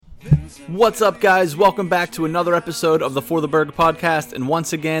What's up, guys? Welcome back to another episode of the For The Burgh Podcast, and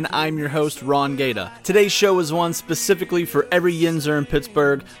once again, I'm your host, Ron Gaeta. Today's show is one specifically for every Yinzer in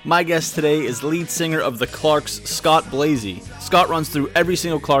Pittsburgh. My guest today is lead singer of the Clarks, Scott Blasey. Scott runs through every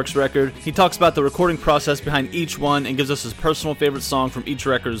single Clarks record. He talks about the recording process behind each one and gives us his personal favorite song from each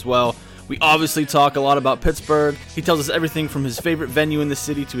record as well. We obviously talk a lot about Pittsburgh. He tells us everything from his favorite venue in the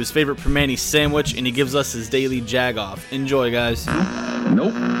city to his favorite Primanti sandwich, and he gives us his daily jag-off. Enjoy, guys.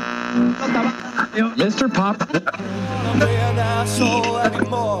 Nope. Mr. Pop.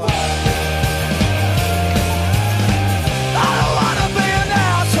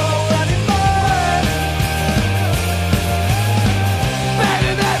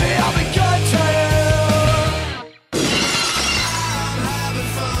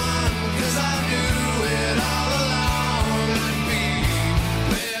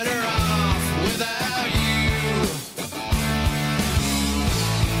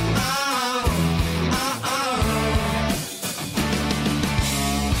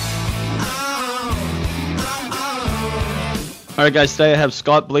 All right, guys, today I have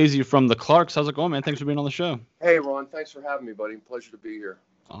Scott Blasey from the Clarks. How's it going, man? Thanks for being on the show. Hey, Ron. Thanks for having me, buddy. Pleasure to be here.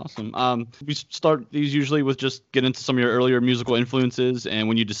 Awesome. We start these usually with just get into some of your earlier musical influences and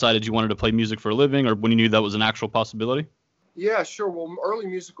when you decided you wanted to play music for a living or when you knew that was an actual possibility. Yeah, sure. Well, early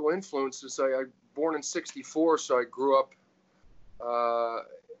musical influences, I born in 64, so I grew up,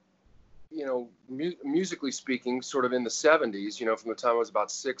 musically speaking, sort of in the 70s, from the time I was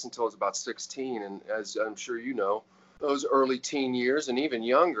about 6 until I was about 16. And as I'm sure you know, those early teen years and even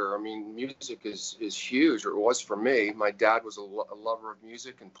younger, music is huge, or it was for me. My dad was a lover of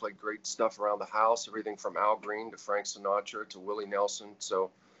music and played great stuff around the house, everything from Al Green to Frank Sinatra to Willie Nelson. So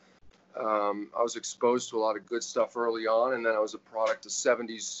I was exposed to a lot of good stuff early on, and then I was a product of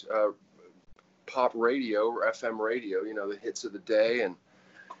 70s pop radio or FM radio, the hits of the day.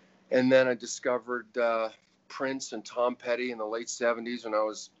 And then I discovered Prince and Tom Petty in the late 70s when I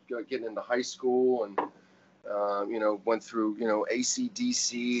was getting into high school, and went through,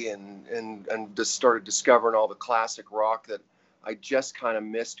 AC/DC and just started discovering all the classic rock that I just kind of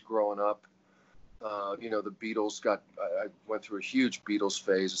missed growing up. The Beatles I went through a huge Beatles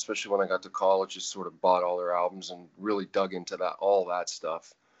phase, especially when I got to college, just sort of bought all their albums and really dug into all that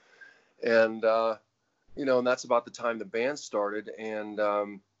stuff. And, and that's about the time the band started. And,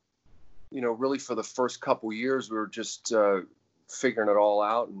 really for the first couple years, we were just, figuring it all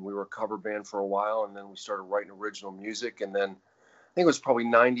out, and we were a cover band for a while, and then we started writing original music. And then I think it was probably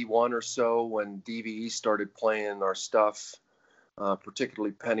 91 or so when DVE started playing our stuff,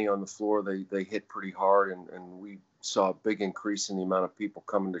 particularly Penny on the Floor. They hit pretty hard, and we saw a big increase in the amount of people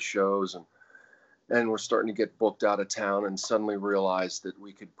coming to shows, and we're starting to get booked out of town, and suddenly realized that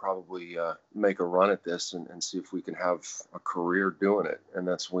we could probably make a run at this and see if we can have a career doing it. And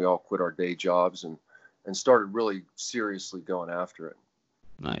that's when we all quit our day jobs and started really seriously going after it.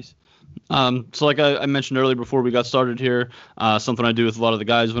 Nice. So like I mentioned earlier before we got started here, something I do with a lot of the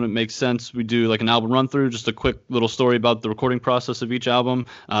guys when it makes sense, we do like an album run through, just a quick little story about the recording process of each album.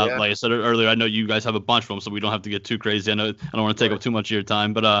 Like I said earlier, I know you guys have a bunch of them, so we don't have to get too crazy. I know I don't want to take up too much of your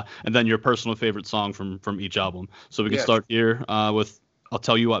time, but and then your personal favorite song from each album. So we can start here with I'll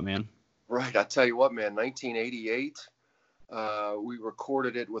Tell You What, Man. Right. I'll Tell You What, Man. 1988. We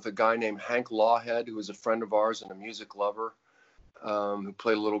recorded it with a guy named Hank Lawhead, who was a friend of ours and a music lover, who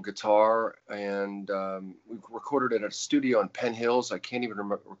played a little guitar. And we recorded it at a studio in Penn Hills. I can't even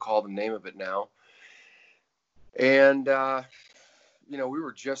recall the name of it now. And, we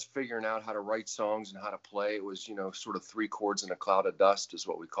were just figuring out how to write songs and how to play. It was, sort of 3 chords and a cloud of dust is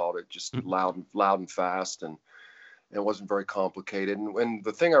what we called it, just loud and fast. And it wasn't very complicated. And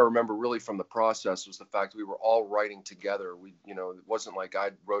the thing I remember really from the process was the fact we were all writing together. We, it wasn't like I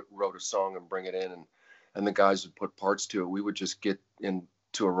wrote a song and bring it in and the guys would put parts to it. We would just get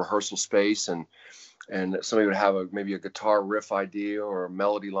into a rehearsal space and somebody would have maybe a guitar riff idea or a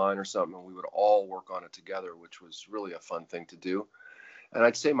melody line or something, and we would all work on it together, which was really a fun thing to do. And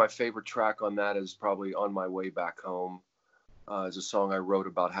I'd say my favorite track on that is probably On My Way Back Home. It's a song I wrote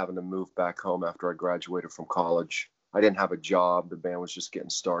about having to move back home after I graduated from college. I didn't have a job. The band was just getting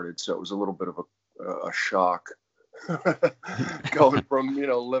started. So it was a little bit of a shock going from,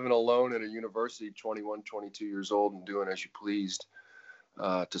 living alone at a university, 21, 22 years old and doing as you pleased,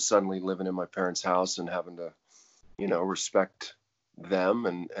 to suddenly living in my parents' house and having to, respect them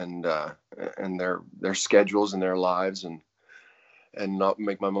and their schedules and their lives and not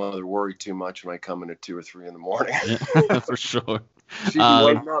make my mother worry too much when I come in at 2 or 3 in the morning. Yeah, for sure. She'd be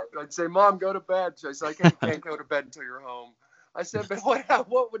waking up. I'd say, Mom, go to bed. She'd say, I can't go to bed until you're home. I said, but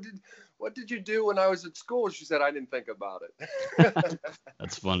what did you do when I was at school? She said, I didn't think about it.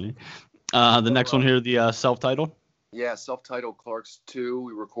 That's funny. The next one here, the self-titled. Yeah, self-titled Clark's 2.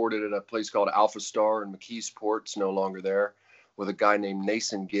 We recorded at a place called Alpha Star in McKeesport. It's no longer there. With a guy named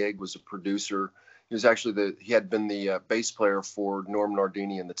Nason Gigg was a producer. He was actually he had been the bass player for Norm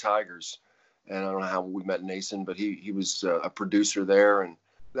Nardini and the Tigers. And I don't know how we met Nason, but he was a producer there. And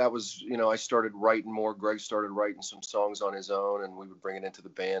that was, I started writing more. Greg started writing some songs on his own, and we would bring it into the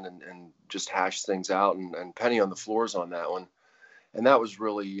band and just hash things out. And Penny on the Floor's on that one. And that was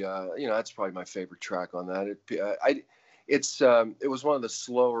really, that's probably my favorite track on that. It was one of the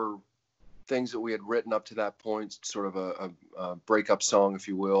slower things that we had written up to that point, sort of a breakup song, if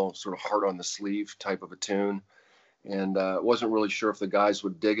you will, sort of heart on the sleeve type of a tune. And wasn't really sure if the guys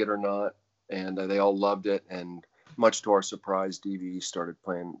would dig it or not. And they all loved it. And much to our surprise, DVE started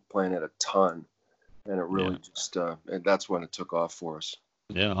playing it a ton. And it really that's when it took off for us.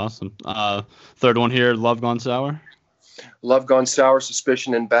 Yeah, awesome. Third one here, Love Gone Sour. Love Gone Sour,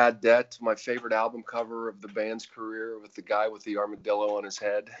 Suspicion and Bad Debt. My favorite album cover of the band's career, with the guy with the armadillo on his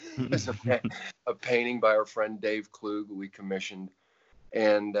head. It's a painting by our friend Dave Klug we commissioned.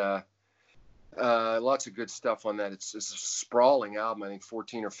 And lots of good stuff on that. It's a sprawling album, I think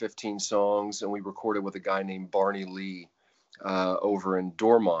 14 or 15 songs. And we recorded with a guy named Barney Lee over in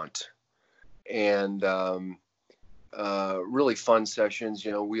Dormont. And really fun sessions.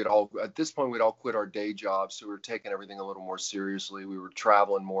 At this point, we'd all quit our day jobs, so we were taking everything a little more seriously. We were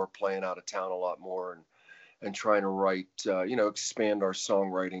traveling more, playing out of town a lot more, and trying to write, expand our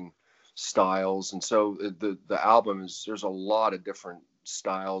songwriting styles. And so the album there's a lot of different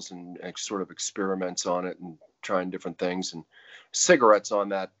styles and sort of experiments on it, and trying different things. And Cigarettes on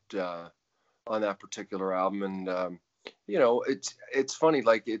that particular album. And it's funny,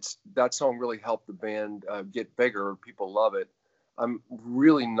 like that song really helped the band get bigger. People love it. I'm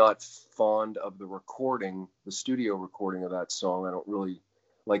really not fond of the studio recording of that song. I don't really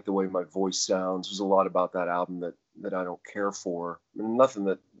like the way my voice sounds. There's a lot about that album that I don't care for. Nothing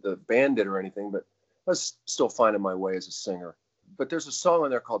that the band did or anything, but I was still finding my way as a singer. But there's a song on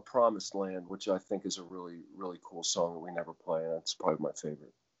there called Promised Land, which I think is a really, really cool song that we never play. And that's probably my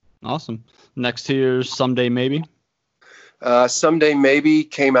favorite. Awesome. Next here's Someday Maybe. Someday Maybe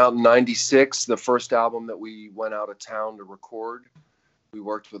came out in 96, the first album that we went out of town to record. We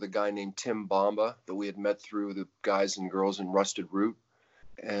worked with a guy named Tim Bomba that we had met through the guys and girls in Rusted Root.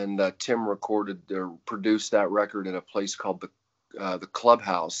 And Tim produced that record at a place called the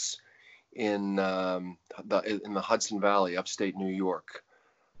Clubhouse in the Hudson Valley, upstate New York,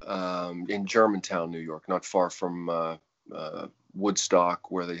 in Germantown, New York, not far from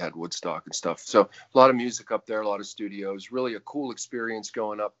Woodstock, where they had Woodstock and stuff. So a lot of music up there, a lot of studios, really a cool experience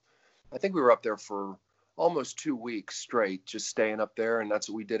going up. I think we were up there for almost 2 weeks straight, just staying up there. And that's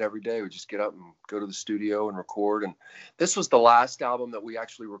what we did every day. We just get up and go to the studio and record. And this was the last album that we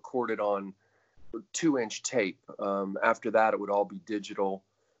actually recorded on 2-inch tape. After that, it would all be digital.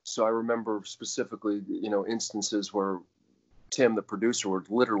 So I remember specifically, instances where Tim, the producer, was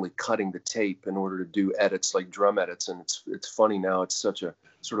literally cutting the tape in order to do edits, like drum edits. And it's funny now. It's such a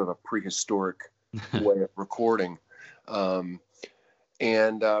sort of a prehistoric way of recording. And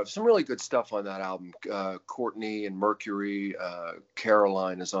some really good stuff on that album. Courtney and Mercury,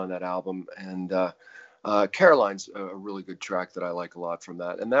 Caroline is on that album. And Caroline's a really good track that I like a lot from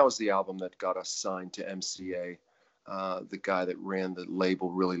that. And that was the album that got us signed to MCA. The guy that ran the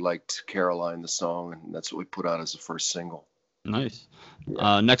label really liked Caroline, the song, and that's what we put out as the first single. Nice.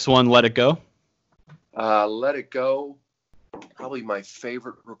 Yeah. Next one, Let It Go. Let It Go, probably my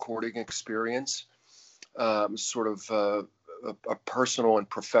favorite recording experience. Sort of a personal and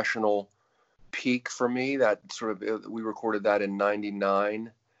professional peak for me. That sort of, we recorded that in 99,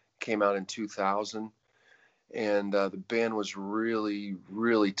 came out in 2000. And the band was really,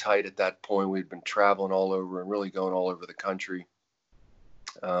 really tight at that point. We'd been traveling all over and really going all over the country.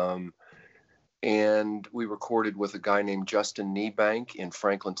 And we recorded with a guy named Justin Niebank in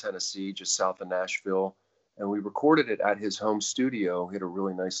Franklin, Tennessee, just south of Nashville. And we recorded it at his home studio. He had a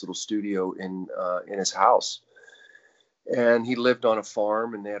really nice little studio in his house. And he lived on a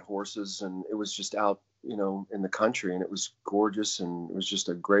farm, and they had horses, and it was just out, in the country, and it was gorgeous. And it was just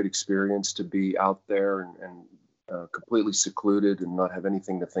a great experience to be out there and completely secluded and not have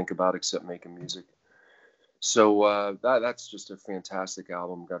anything to think about except making music. So that's just a fantastic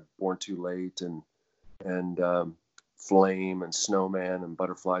album. Got Born Too Late and Flame and Snowman and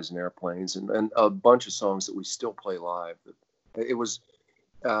Butterflies and Airplanes and a bunch of songs that we still play live. It was,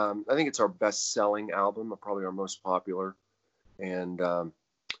 I think it's our best selling album, probably our most popular. And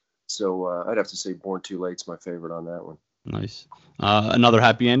so I'd have to say Born Too Late's my favorite on that one. Nice. Another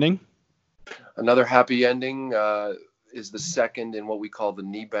happy ending? Another happy ending is the second in what we call the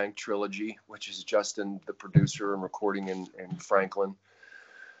Knee Bank trilogy, which is Justin, the producer, and recording in Franklin.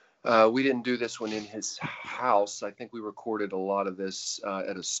 We didn't do this one in his house. I think we recorded a lot of this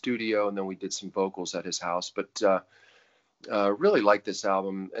at a studio, and then we did some vocals at his house. But really liked this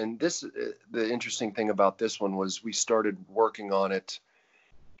album. And the interesting thing about this one was we started working on it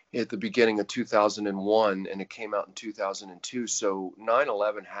at the beginning of 2001, and it came out in 2002. So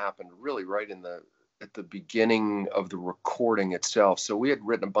 9/11 happened really right at the beginning of the recording itself. So we had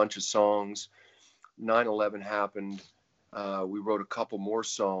written a bunch of songs. 9/11 happened. We wrote a couple more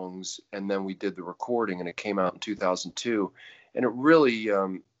songs, and then we did the recording, and it came out in 2002. And it really,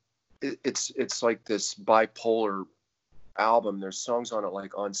 it's like this bipolar album. There's songs on it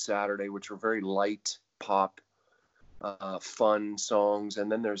like On Saturday, which are very light pop, fun songs,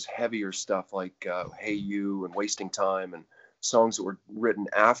 and then there's heavier stuff like Hey You and Wasting Time, and songs that were written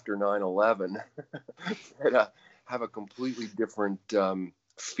after 9/11 that have a completely different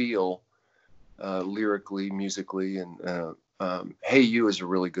feel. Lyrically, musically, and Hey You is a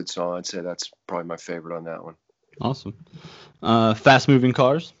really good song. I'd say that's probably my favorite on that one. Awesome. Fast Moving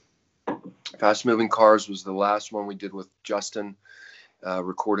Cars? Fast Moving Cars was the last one we did with Justin,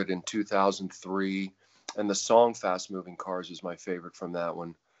 recorded in 2003. And the song Fast Moving Cars is my favorite from that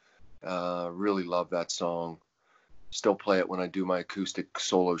one. Really love that song. Still play it when I do my acoustic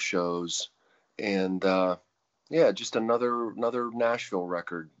solo shows. And yeah, just another Nashville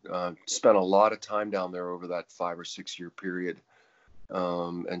record. Spent a lot of time down there over that 5 or 6 year period,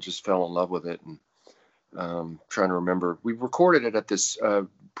 and just fell in love with it. And trying to remember, we recorded it at this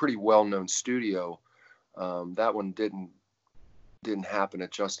pretty well-known studio. That one didn't happen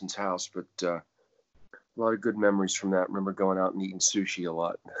at Justin's house, but a lot of good memories from that. Remember going out and eating sushi a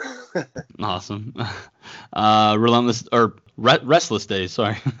lot. Awesome. Restless Days.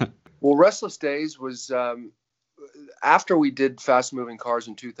 Sorry. Well, Restless Days was. After we did Fast Moving Cars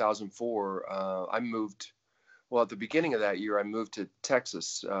in 2004, I moved. Well, at the beginning of that year, I moved to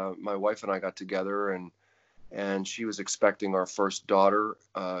Texas. My wife and I got together, and she was expecting our first daughter,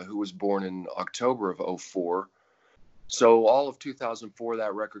 who was born in October of 2004. So all of 2004,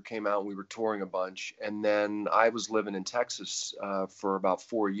 that record came out, and we were touring a bunch. And then I was living in Texas for about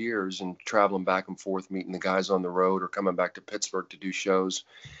 4 years and traveling back and forth, meeting the guys on the road or coming back to Pittsburgh to do shows.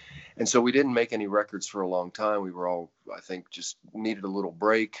 And so we didn't make any records for a long time. We were all, I think, just needed a little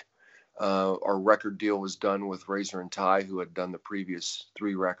break. Our record deal was done with Razor and Tie, who had done the previous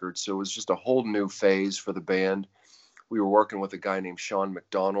 3 records. So it was just a whole new phase for the band. We were working with a guy named Sean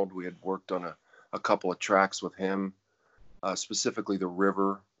McDonald. We had worked on a couple of tracks with him, specifically The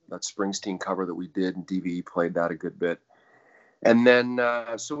River, that Springsteen cover that we did, and DVE played that a good bit. And then,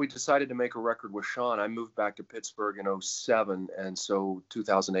 so we decided to make a record with Sean. I moved back to Pittsburgh in 2007. And so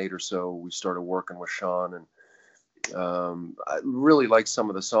 2008 or so, we started working with Sean. And I really like some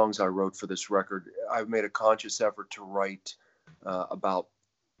of the songs I wrote for this record. I've made a conscious effort to write about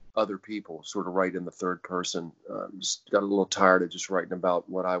other people, sort of write in the third person. Just got a little tired of just writing about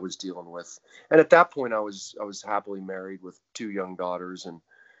what I was dealing with. And at that point, I was happily married with 2 young daughters. And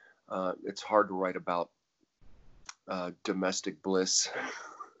it's hard to write about domestic bliss.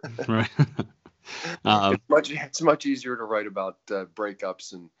 Right. It's much easier to write about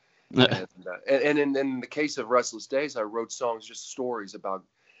breakups and in the case of Restless Days, I wrote songs, just stories about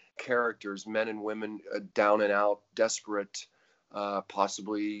characters, men and women, down and out, desperate,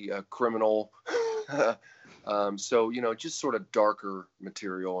 possibly criminal. So just sort of darker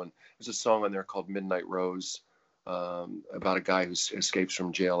material. And there's a song on there called Midnight Rose, about a guy who escapes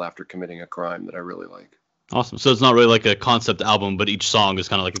from jail after committing a crime that I really like. Awesome. So it's not really like a concept album, but each song is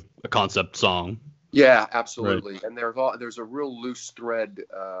kind of like a concept song. Yeah, absolutely. Right. And there's a real loose thread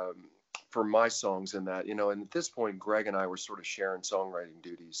for my songs in that, and at this point, Greg and I were sort of sharing songwriting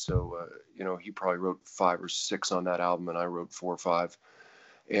duties. So, he probably wrote 5 or 6 on that album, and I wrote 4 or 5.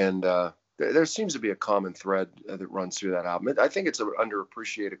 And there seems to be a common thread that runs through that album. I think it's an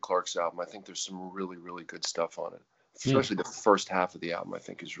underappreciated Clark's album. I think there's some really, really good stuff on it, especially the first half of the album, I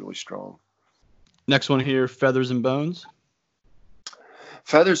think is really strong. Next one here, Feathers and Bones.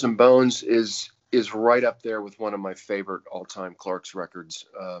 Feathers and Bones is right up there with one of my favorite all-time Clark's records.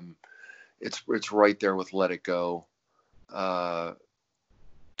 It's right there with Let It Go.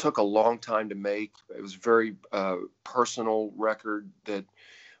 Took a long time to make. It was a very personal record that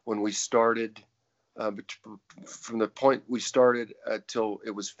when we started, from the point we started till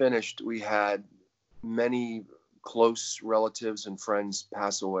it was finished, we had many close relatives and friends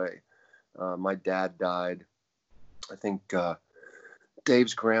pass away. My dad died. I think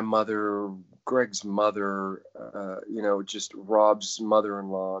Dave's grandmother Greg's mother, just Rob's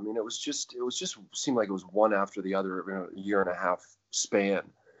mother-in-law. I mean, it was just seemed like it was one after the other, a year and a half span.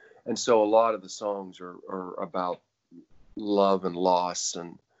 And so a lot of the songs are about love and loss.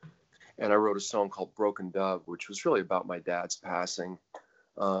 And I wrote a song called Broken Dove, which was really about my dad's passing,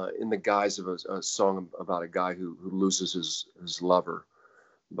 in the guise of a song about a guy who loses his lover.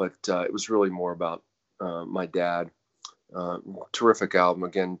 But it was really more about my dad. Terrific album,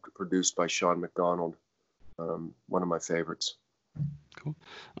 again, produced by Sean McDonald. One of my favorites. Cool.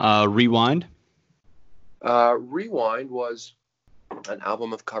 Rewind? Rewind was an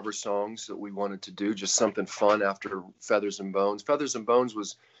album of cover songs that we wanted to do, just something fun after Feathers and Bones. Feathers and Bones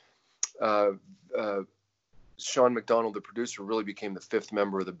was Sean McDonald, the producer, really became the fifth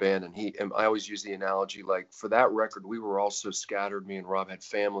member of the band. And I always use the analogy, like, for that record, we were all so scattered. Me and Rob had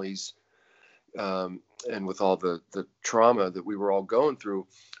families. And with all the trauma that we were all going through,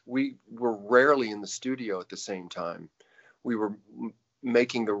 we were rarely in the studio at the same time. We were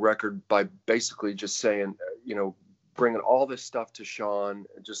making the record by basically just saying, bringing all this stuff to Sean,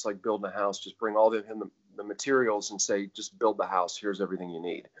 just like building a house, just bring all the materials and say, just build the house. Here's everything you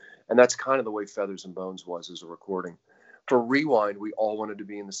need. And that's kind of the way Feathers and Bones was as a recording. For Rewind, we all wanted to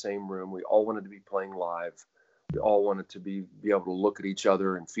be in the same room. We all wanted to be playing live. We all wanted to be able to look at each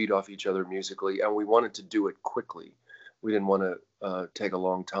other and feed off each other musically, and we wanted to do it quickly. We didn't want to take a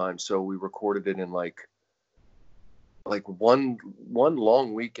long time, so we recorded it in like one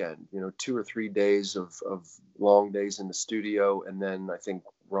long weekend. 2 or 3 days of long days in the studio, and then I think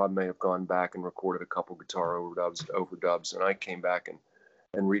Rob may have gone back and recorded a couple guitar overdubs, and I came back and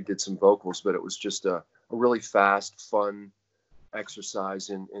redid some vocals. But it was just a really fast, fun exercise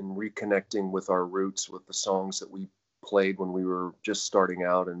in reconnecting with our roots, with the songs that we played when we were just starting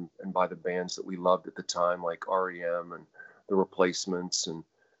out, and by the bands that we loved at the time, like REM and The Replacements and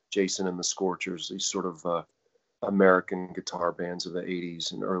Jason and the Scorchers, these sort of American guitar bands of the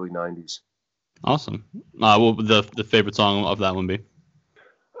 80s and early 90s. Awesome. What would the favorite song of that one be?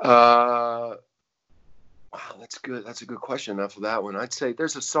 Wow, that's good. That's a good question. Enough of that one. I'd say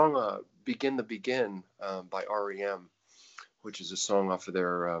there's a song, Begin to Begin, by REM, which is a song off of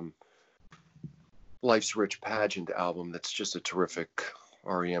their Life's Rich Pageant album. That's just a terrific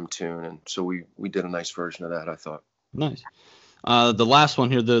REM tune. And so we did a nice version of that, I thought. Nice. The last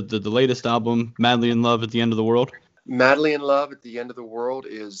one here, the latest album, Madly in Love at the End of the World. Madly in Love at the End of the World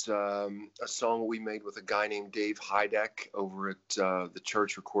is a song we made with a guy named Dave Heideck over at the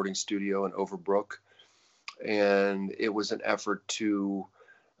Church Recording Studio in Overbrook. And it was an effort to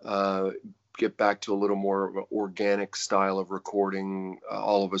get back to a little more of an organic style of recording,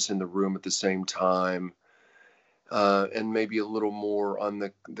 all of us in the room at the same time, and maybe a little more on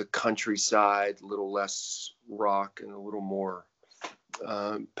the countryside, a little less rock and a little more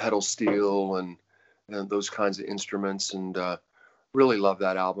pedal steel and those kinds of instruments. And really love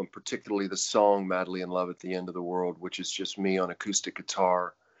that album, particularly the song Madly in Love at the End of the World, which is just me on acoustic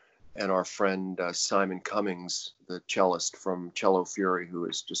guitar and our friend Simon Cummings, the cellist from Cello Fury, who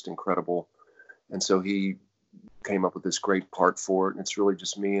is just incredible. And so he came up with this great part for it. And it's really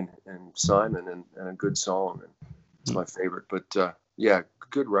just me and Simon and a good song. And it's my favorite. But yeah,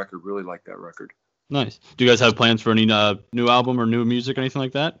 good record. Really like that record. Nice. Do you guys have plans for any new album or new music or anything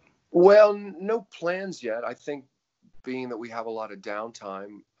like that? Well, no plans yet. I think being that we have a lot of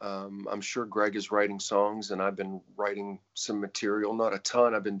downtime, I'm sure Greg is writing songs and I've been writing some material, not a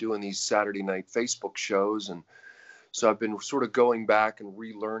ton. I've been doing these Saturday night Facebook shows, and so I've been sort of going back and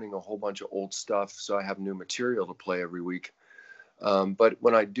relearning a whole bunch of old stuff, so I have new material to play every week. But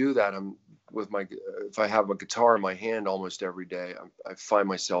when I do that, if I have a guitar in my hand almost every day, I find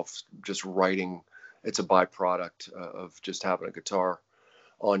myself just writing. It's a byproduct of just having a guitar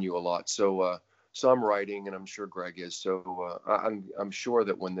on you a lot. So I'm writing, and I'm sure Greg is. So I'm sure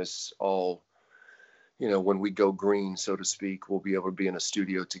that when this all, when we go green, so to speak, we'll be able to be in a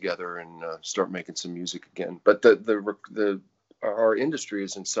studio together and start making some music again. But our industry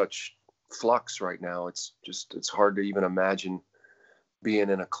is in such flux right now. It's hard to even imagine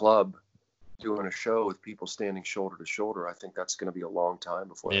being in a club doing a show with people standing shoulder to shoulder. I think that's going to be a long time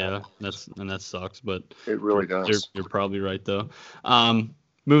before. Yeah, that sucks, but it really does. You're probably right though.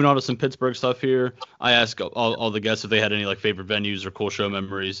 Moving on to some Pittsburgh stuff here. I ask all the guests if they had any like favorite venues or cool show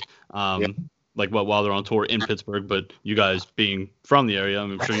memories. Like while they're on tour in Pittsburgh, but you guys being from the area,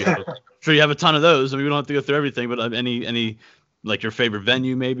 I'm sure you have a ton of those. I mean, we don't have to go through everything, but any like your favorite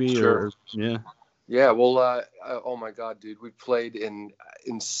venue maybe? Sure. Or, yeah. Yeah, well, oh my God, dude, we played in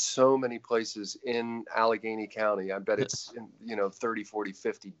so many places in Allegheny County. I bet it's 30, 40,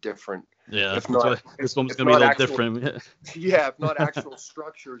 50 different, Yeah, if that's not why this one was if gonna be a not little actual, different. yeah, if not actual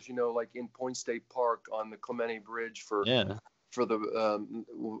structures, like in Point State Park on the Clemente Bridge for Yeah.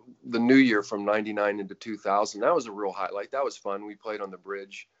 the new year from '99 into 2000. That was a real highlight. That was fun. We played on the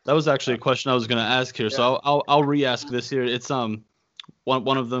bridge. That was actually a question I was gonna ask here, Yeah. so I'll re-ask this here. It's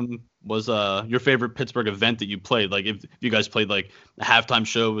one of them was your favorite Pittsburgh event that you played. Like if you guys played like a halftime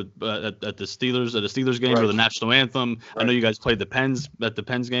show at the Steelers game, Right. or the national anthem. Right. I know you guys played the Pens at the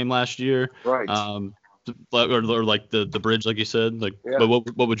Pens game last year. Right. Or like the bridge, like you said. Like, Yeah. but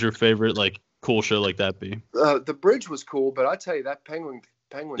what would your favorite like cool show like that be? The bridge was cool, but I tell you that Penguins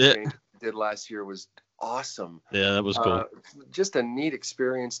Yeah. game we did last year was awesome. Yeah, that was cool. Just a neat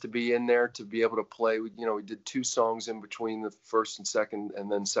experience to be in there, to be able to play. We did 2 songs in between the first and second,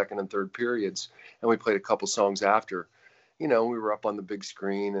 and then second and third periods, and we played a couple songs after. We were up on the big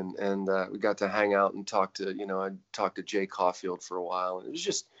screen, and we got to hang out and talk to. I talked to Jay Caulfield for a while, and it was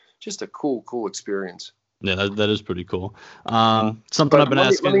just a cool experience. Yeah, that is pretty cool. Something I've been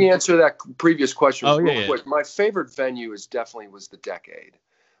asking. Let me answer that previous question real quick. My favorite venue was the Decade.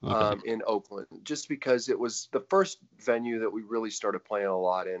 Okay. In Oakland, just because it was the first venue that we really started playing a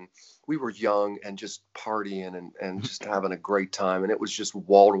lot in. We were young and just partying and just having a great time. And it was just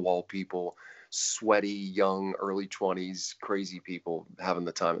wall-to-wall people, sweaty, young, early 20s, crazy people having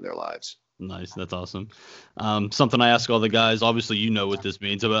the time of their lives. Nice. That's awesome. Something I ask all the guys, obviously what this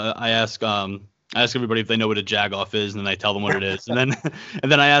means. But I ask everybody if they know what a jag-off is, and then I tell them what it is. And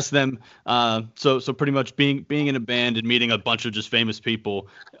then I ask them, so pretty much being in a band and meeting a bunch of just famous people,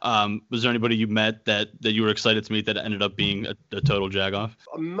 was there anybody you met that you were excited to meet that ended up being a total jag-off?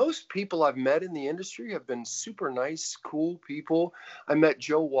 Most people I've met in the industry have been super nice, cool people. I met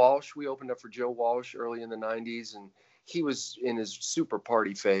Joe Walsh. We opened up for Joe Walsh early in the 90s, and he was in his super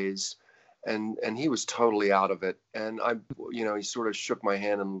party phase. And he was totally out of it. And he sort of shook my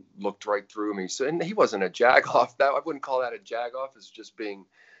hand and looked right through me. So, and he wasn't a jag-off. That I wouldn't call that a jag-off. It's just being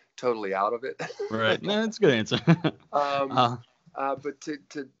totally out of it. Right. No, that's a good answer. But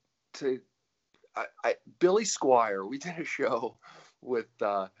Billy Squire, we did a show with,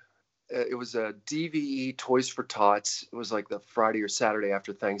 it was a DVE Toys for Tots. It was like the Friday or Saturday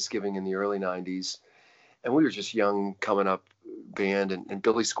after Thanksgiving in the early 90s. And we were just young coming up band, and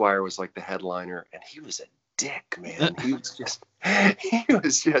Billy Squire was like the headliner, and he was a dick, man. He was just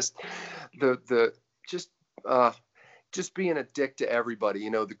just being a dick to everybody.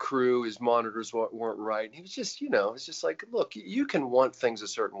 The crew, his monitors weren't right. And he was just, it's just like, look, you can want things a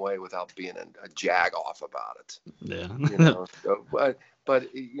certain way without being a jag-off about it. Yeah. But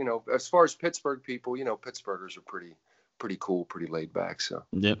as far as Pittsburgh people, Pittsburghers are pretty cool, pretty laid back. So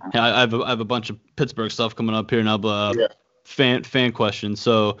yeah, I have a bunch of Pittsburgh stuff coming up here now, but fan question.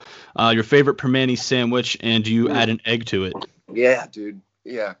 So, your favorite Primanti sandwich, and do you add an egg to it? Yeah, dude.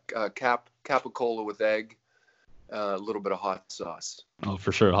 Yeah, capicola with egg, a little bit of hot sauce. Oh,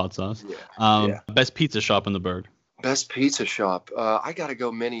 for sure, hot sauce. Yeah. Best pizza shop in the Burgh. Best pizza shop. I gotta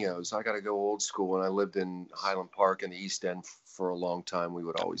go Minio's. I gotta go old school. When I lived in Highland Park in the East End for a long time, we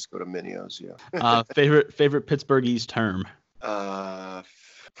would always go to Minio's. Yeah. Favorite Pittsburghese term.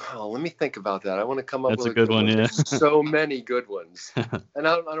 Let me think about that. I want to come up with a good one. Yeah. There's so many good ones, and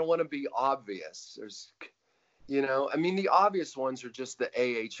I don't want to be obvious. There's, the obvious ones are just the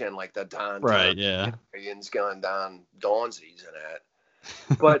AHN, like the Don. Right. Yeah. Ian's gone down, Donzies and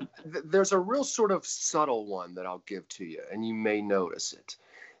that. But there's a real sort of subtle one that I'll give to you, and you may notice it.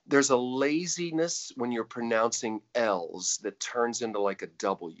 There's a laziness when you're pronouncing L's that turns into like a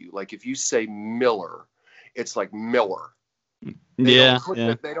W. Like if you say Miller, it's like Miller. They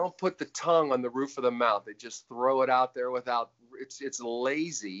don't put the tongue on the roof of the mouth. They just throw it out there without. It's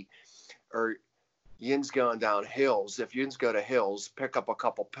lazy. Or Yin's going down hills. If Yin's go to hills, pick up a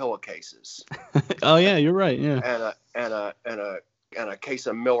couple pillowcases. Oh yeah, you're right. Yeah. And a case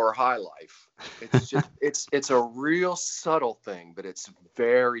of Miller High Life. It's just it's a real subtle thing, but it's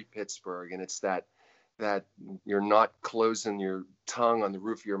very Pittsburgh, and it's that you're not closing your tongue on the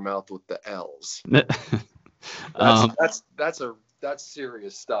roof of your mouth with the L's. That's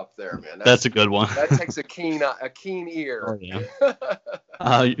serious stuff there, man. That's a good one. That takes a keen ear. Oh,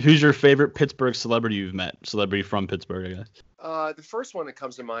 yeah. Who's your favorite Pittsburgh celebrity you've met? Celebrity from Pittsburgh, I guess. The first one that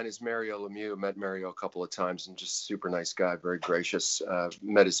comes to mind is Mario Lemieux. Met Mario a couple of times, and just super nice guy, very gracious.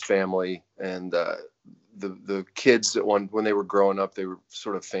 Met his family, and the kids that when they were growing up, they were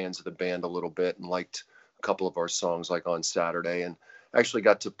sort of fans of the band a little bit and liked a couple of our songs, like on Saturday, and actually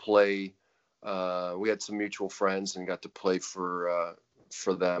got to play. We had some mutual friends and got to play for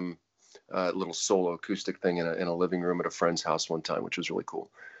them little solo acoustic thing in a living room at a friend's house one time, which was really cool.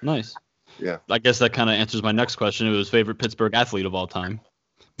 Nice. Yeah. I guess that kind of answers my next question. It was favorite Pittsburgh athlete of all time.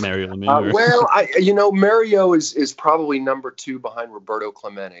 Mario Lemieux. Well, Mario is probably number 2 behind Roberto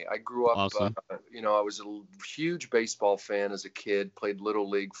Clemente. I grew up, Awesome. I was a huge baseball fan as a kid, played Little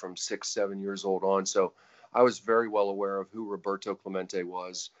League from 6, 7 years old on. So I was very well aware of who Roberto Clemente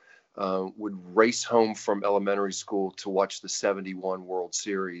was. Would race home from elementary school to watch the 71 World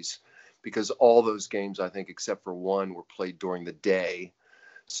Series because all those games, I think, except for one, were played during the day.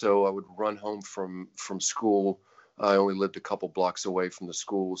 So I would run home from school. I only lived a couple blocks away from the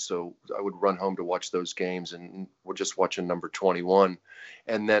school, so I would run home to watch those games, and we're just watching number 21.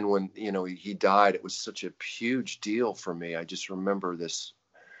 And then when, he died, it was such a huge deal for me. I just remember this.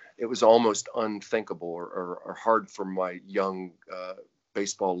 It was almost unthinkable or hard for my young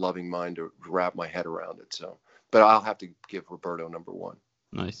baseball loving mind to wrap my head around it. So, but I'll have to give Roberto number 1.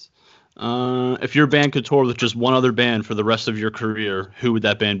 Nice. If your band could tour with just one other band for the rest of your career, who would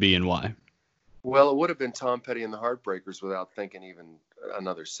that band be and why? Well, it would have been Tom Petty and the Heartbreakers without thinking even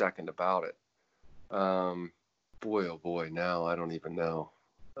another second about it. Boy, oh boy, now I don't even know.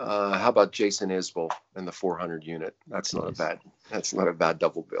 How about Jason Isbell and the 400 Unit? That's not a bad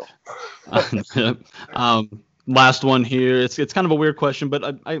double bill. Last one here. It's kind of a weird question,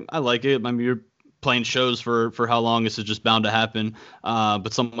 but I like it. I mean, you're playing shows for how long? This is just bound to happen.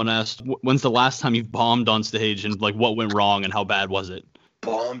 But someone asked, when's the last time you've bombed on stage, and like what went wrong and how bad was it?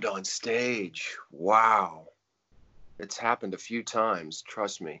 Bombed on stage. Wow. It's happened a few times.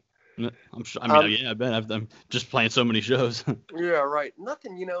 Trust me. I'm sure. I mean, I bet I'm just playing so many shows. Yeah, right.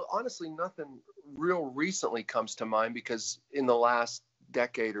 Nothing, honestly, nothing real recently comes to mind because in the last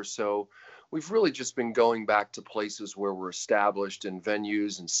decade or so, we've really just been going back to places where we're established in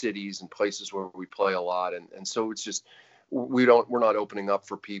venues and cities and places where we play a lot. And so it's just, we're not opening up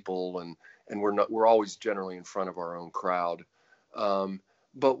for people and we're always generally in front of our own crowd.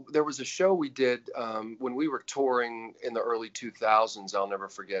 But there was a show we did when we were touring in the early 2000s. I'll never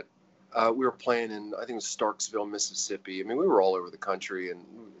forget. We were playing in, I think it was Starksville, Mississippi. I mean, we were all over the country, and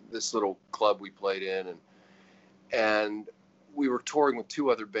this little club we played in, and we were touring with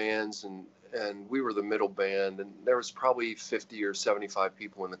 2 other bands, and we were the middle band, and there was probably 50 or 75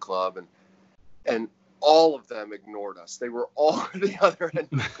 people in the club, and all of them ignored us. They were all at the other end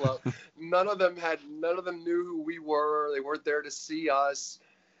of the club. None of them knew who we were. They weren't there to see us.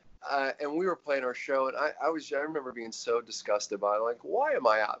 And we were playing our show, and I remember being so disgusted by it. Like, why am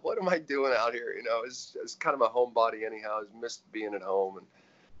I out? What am I doing out here? It's kind of a homebody anyhow. I missed being at home.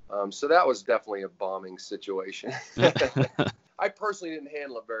 And so that was definitely a bombing situation. I personally didn't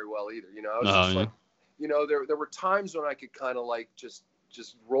handle it very well either. There were times when I could kind of like just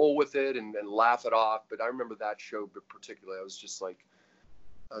roll with it and laugh it off. But I remember that show particularly. I was just like,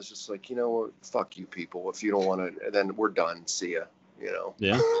 fuck you people. If you don't want to, then we're done. See ya. Yeah.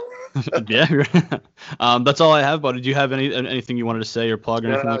 Yeah. That's all I have. But did you have anything you wanted to say or plug or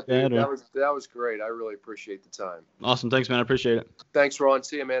anything like that? Dude, that was great. I really appreciate the time. Awesome. Thanks, man. I appreciate it. Thanks, Ron.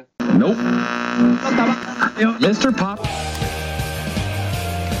 See you, man. Nope. Mr. Pop.